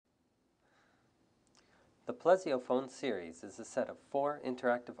The PlesioPhone series is a set of 4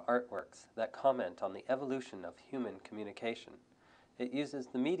 interactive artworks that comment on the evolution of human communication. It uses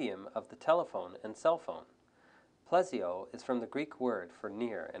the medium of the telephone and cell phone. Plesio is from the Greek word for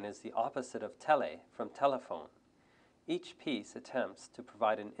near and is the opposite of tele from telephone. Each piece attempts to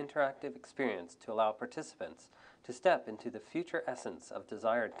provide an interactive experience to allow participants to step into the future essence of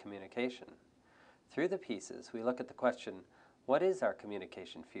desired communication. Through the pieces, we look at the question, what is our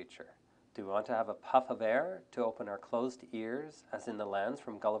communication future? Do we want to have a puff of air to open our closed ears, as in the lands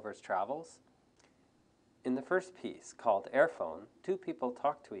from Gulliver's Travels? In the first piece, called Airphone, 2 people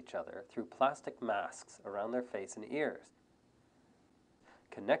talk to each other through plastic masks around their face and ears,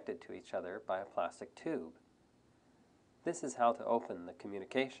 connected to each other by a plastic tube. This is how to open the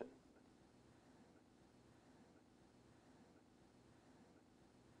communication.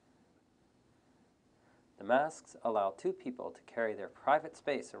 The masks allow 2 people to carry their private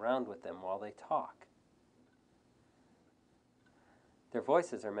space around with them while they talk. Their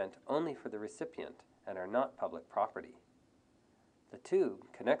voices are meant only for the recipient and are not public property. The tube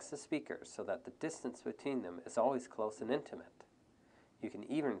connects the speakers so that the distance between them is always close and intimate. You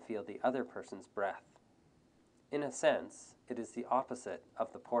can even feel the other person's breath. In a sense, it is the opposite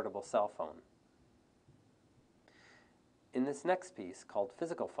of the portable cell phone. In this next piece, called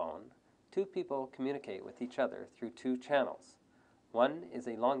Physical Phone, 2 people communicate with each other through 2 channels. One is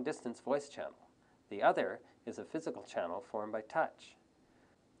a long-distance voice channel. The other is a physical channel formed by touch.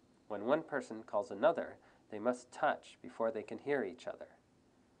 When one person calls another, they must touch before they can hear each other.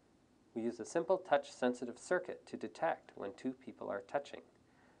 We use a simple touch-sensitive circuit to detect when 2 people are touching.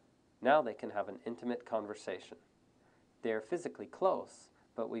 Now they can have an intimate conversation. They are physically close,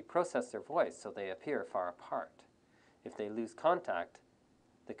 but we process their voice so they appear far apart. If they lose contact,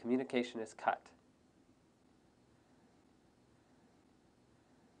 the communication is cut.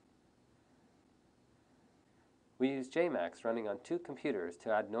 We use JMax running on 2 computers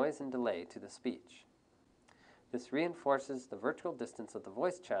to add noise and delay to the speech. This reinforces the virtual distance of the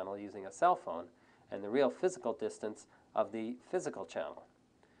voice channel using a cell phone and the real physical distance of the physical channel.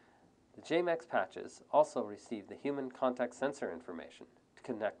 The JMax patches also receive the human contact sensor information to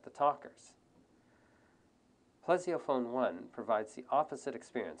connect the talkers. PlesioPhone 1 provides the opposite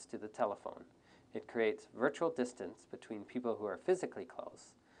experience to the telephone. It creates virtual distance between people who are physically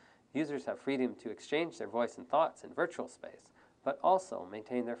close. Users have freedom to exchange their voice and thoughts in virtual space, but also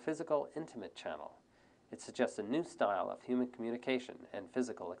maintain their physical, intimate channel. It suggests a new style of human communication and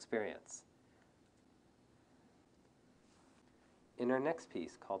physical experience. In our next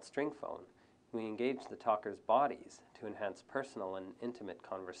piece, called String Phone, we engage the talkers' bodies to enhance personal and intimate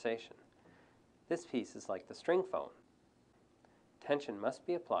conversation. This piece is like the string phone. Tension must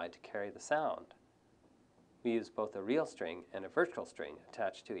be applied to carry the sound. We use both a real string and a virtual string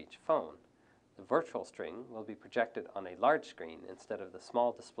attached to each phone. The virtual string will be projected on a large screen instead of the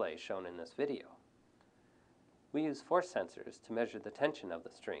small display shown in this video. We use force sensors to measure the tension of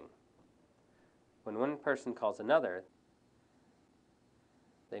the string. When one person calls another,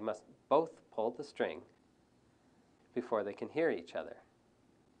 they must both pull the string before they can hear each other.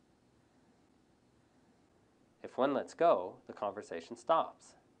 If one lets go, the conversation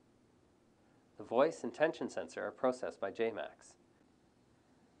stops. The voice and tension sensor are processed by JMax.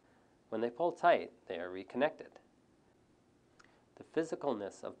 When they pull tight, they are reconnected. The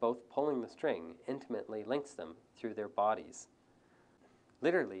physicalness of both pulling the string intimately links them through their bodies.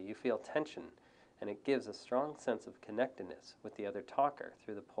 Literally, you feel tension, and it gives a strong sense of connectedness with the other talker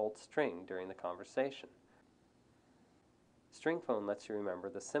through the pulled string during the conversation. String phone lets you remember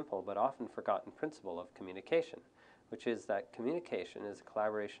the simple but often forgotten principle of communication, which is that communication is a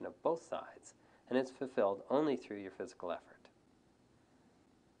collaboration of both sides, and is fulfilled only through your physical effort.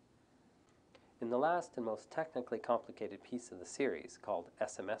 In the last and most technically complicated piece of the series, called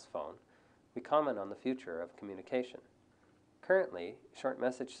SMS Phone, we comment on the future of communication. Currently, short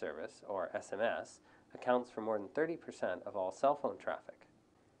message service, or SMS, accounts for more than 30% of all cell phone traffic.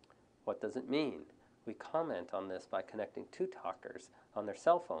 What does it mean? We comment on this by connecting 2 talkers on their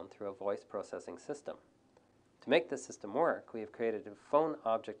cell phone through a voice processing system. To make this system work, we have created a phone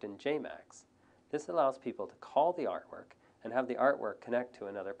object in JMax. This allows people to call the artwork and have the artwork connect to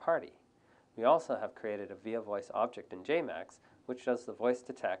another party. We also have created a via voice object in JMax, which does the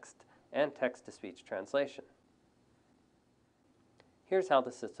voice-to-text and text-to-speech translation. Here's how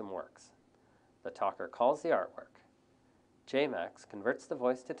the system works. The talker calls the artwork. JMax converts the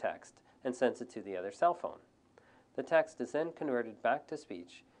voice to text and sends it to the other cell phone. The text is then converted back to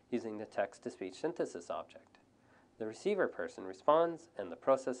speech using the text-to-speech synthesis object. The receiver person responds, and the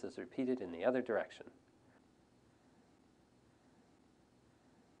process is repeated in the other direction.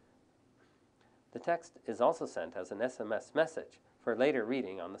 The text is also sent as an SMS message for later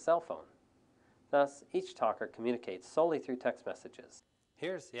reading on the cell phone. Thus, each talker communicates solely through text messages.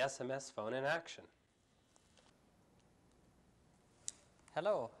 Here's the SMS phone in action.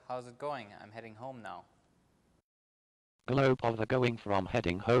 Hello, how's it going? I'm heading home now. Globe of the going from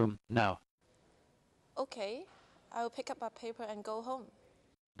heading home now. Okay, I'll pick up my paper and go home.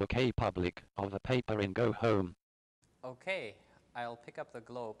 Bouquet public of the paper and go home. Okay, I'll pick up the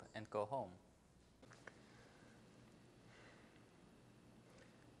globe and go home.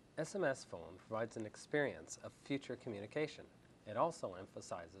 SMS phone provides an experience of future communication. It also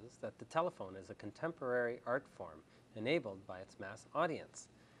emphasizes that the telephone is a contemporary art form enabled by its mass audience.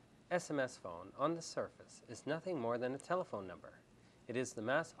 SMS phone on the surface is nothing more than a telephone number. It is the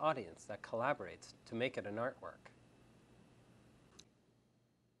mass audience that collaborates to make it an artwork.